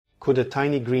Could a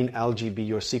tiny green algae be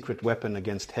your secret weapon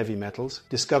against heavy metals?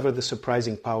 Discover the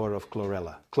surprising power of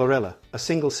chlorella. Chlorella, a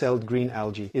single-celled green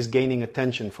algae, is gaining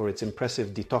attention for its impressive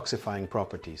detoxifying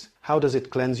properties. How does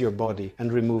it cleanse your body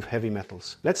and remove heavy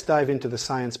metals? Let's dive into the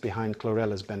science behind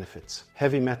chlorella's benefits.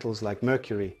 Heavy metals like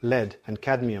mercury, lead, and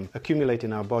cadmium accumulate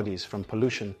in our bodies from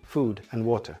pollution, food, and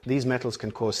water. These metals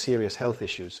can cause serious health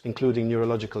issues, including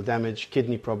neurological damage,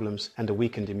 kidney problems, and a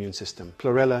weakened immune system.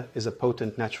 Chlorella is a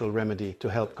potent natural remedy to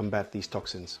help combat these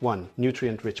toxins. 1.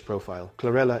 Nutrient-rich profile.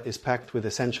 Chlorella is packed with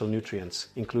essential nutrients,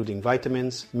 including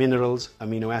vitamins, minerals,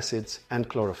 amino acids, and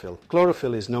chlorophyll.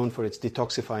 Chlorophyll is known for its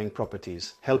detoxifying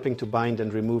properties, helping to bind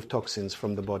and remove toxins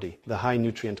from the body. The high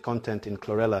nutrient content in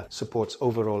chlorella supports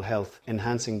overall health,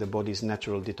 enhancing the body's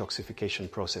natural detoxification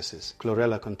processes.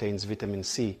 Chlorella contains vitamin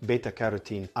C,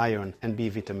 beta-carotene, iron, and B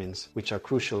vitamins, which are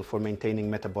crucial for maintaining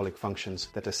metabolic functions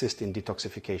that assist in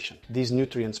detoxification. These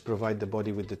nutrients provide the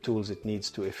body with the tools it needs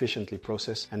to efficiently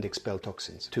process and expel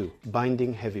toxins. 2.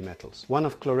 Binding heavy metals. One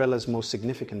of chlorella's most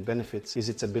significant benefits is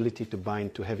its ability to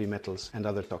bind to heavy metals and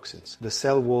other toxins. The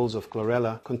cell walls of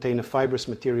chlorella contain a fibrous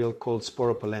material called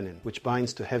sporopollenin, which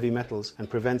binds to heavy metals and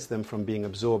prevents them from being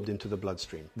absorbed into the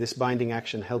bloodstream. This binding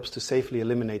action helps to safely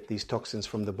eliminate these toxins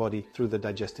from the body through the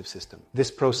digestive system. This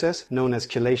process, known as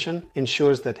chelation,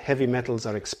 ensures that heavy metals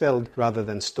are expelled rather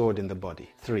than stored in the body.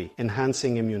 3.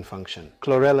 Enhancing immune function.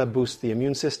 Chlorella boosts the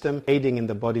immune system, aiding in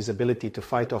the body's ability to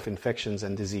fight off infections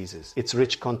and diseases. Its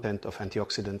rich content of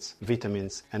antioxidants,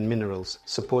 vitamins, and minerals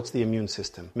supports the immune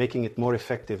system, making it more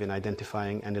effective in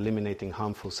identifying and eliminating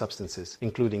harmful substances,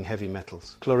 including heavy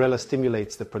metals. Chlorella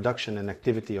stimulates the production and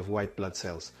activity of white blood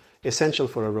cells, essential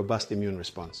for a robust immune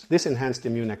response. This enhanced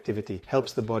immune activity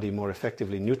helps the body more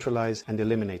effectively neutralize and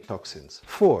eliminate toxins.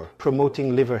 4.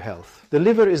 Promoting liver health. The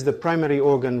liver is the primary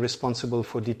organ responsible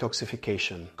for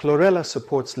detoxification. Chlorella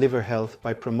supports liver health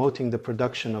by promoting the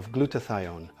production of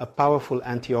glutathione, a powerful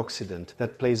antioxidant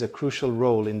that plays a crucial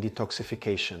role in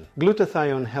detoxification.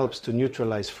 Glutathione helps to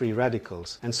neutralize free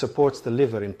radicals and supports the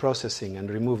liver in processing and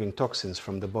removing toxins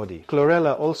from the body.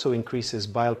 Chlorella also increases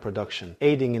bile production,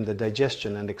 aiding in the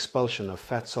digestion and expulsion of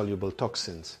fat-soluble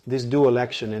toxins. This dual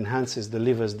action enhances the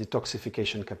liver's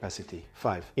detoxification capacity.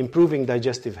 5. Improving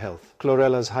digestive health.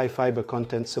 Chlorella's high fiber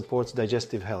content supports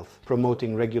digestive health,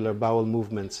 promoting regular bowel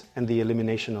movements and the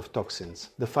elimination of toxins.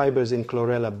 The fibers in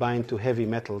chlorella bind to heavy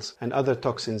metals and other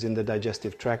toxins in the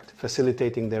digestive tract,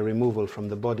 facilitating their removal from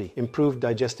the body. Improved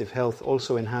digestive health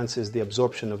also enhances the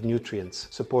absorption of nutrients,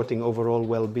 supporting overall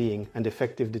well-being and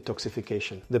effective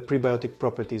detoxification. The prebiotic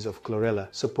properties of chlorella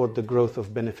support the growth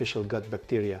of beneficial gut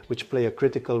bacteria, which play a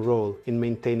critical role in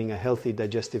maintaining a healthy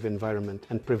digestive environment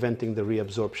and preventing the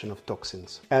reabsorption of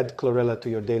toxins. Add chlorella to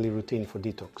your daily routine for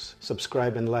detox.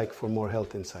 Subscribe and like for more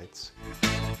health insights.